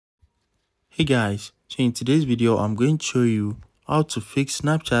Hey guys, so in today's video I'm going to show you how to fix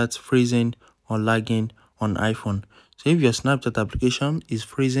Snapchat freezing or lagging on iPhone. So if your Snapchat application is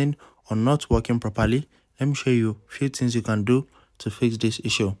freezing or not working properly, let me show you a few things you can do to fix this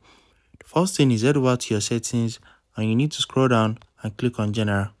issue. The first thing is head over to your settings and you need to scroll down and click on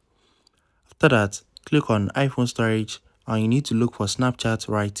general. After that, click on iPhone storage and you need to look for Snapchat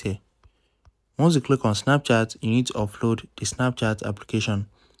right here. Once you click on Snapchat, you need to upload the Snapchat application.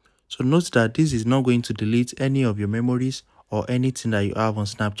 So note that this is not going to delete any of your memories or anything that you have on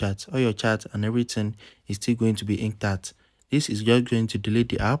Snapchat. All your chat and everything is still going to be intact. This is just going to delete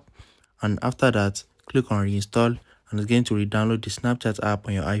the app, and after that, click on reinstall and it's going to re-download the Snapchat app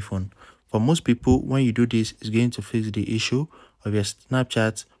on your iPhone. For most people, when you do this, it's going to fix the issue of your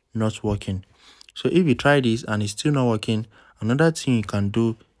Snapchat not working. So if you try this and it's still not working, another thing you can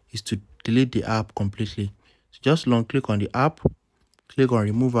do is to delete the app completely. So just long click on the app, click on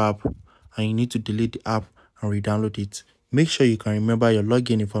remove app, and you need to delete the app and re-download it. Make sure you can remember your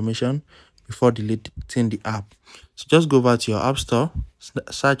login information before deleting the app. So just go over to your app store,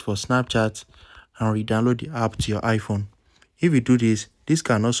 search for Snapchat, and re-download the app to your iPhone. If you do this, this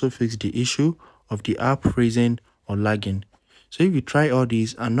can also fix the issue of the app freezing or lagging. So if you try all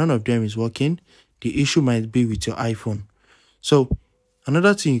these and none of them is working, the issue might be with your iPhone. So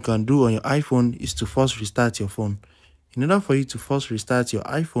another thing you can do on your iPhone is to force restart your phone. In order for you to force restart your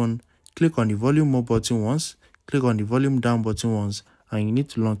iPhone, click on the volume up button once, click on the volume down button once, and you need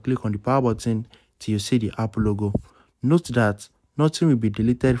to long click on the power button till you see the app logo. Note that nothing will be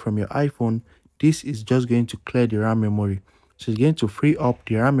deleted from your iPhone. This is just going to clear the RAM memory. So it's going to free up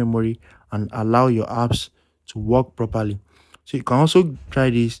the RAM memory and allow your apps to work properly. So you can also try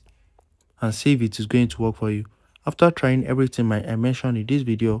this and see if it is going to work for you. After trying everything I mentioned in this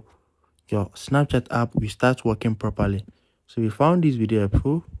video, your Snapchat app will start working properly. So if you found this video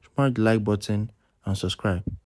helpful, smash the like button and subscribe.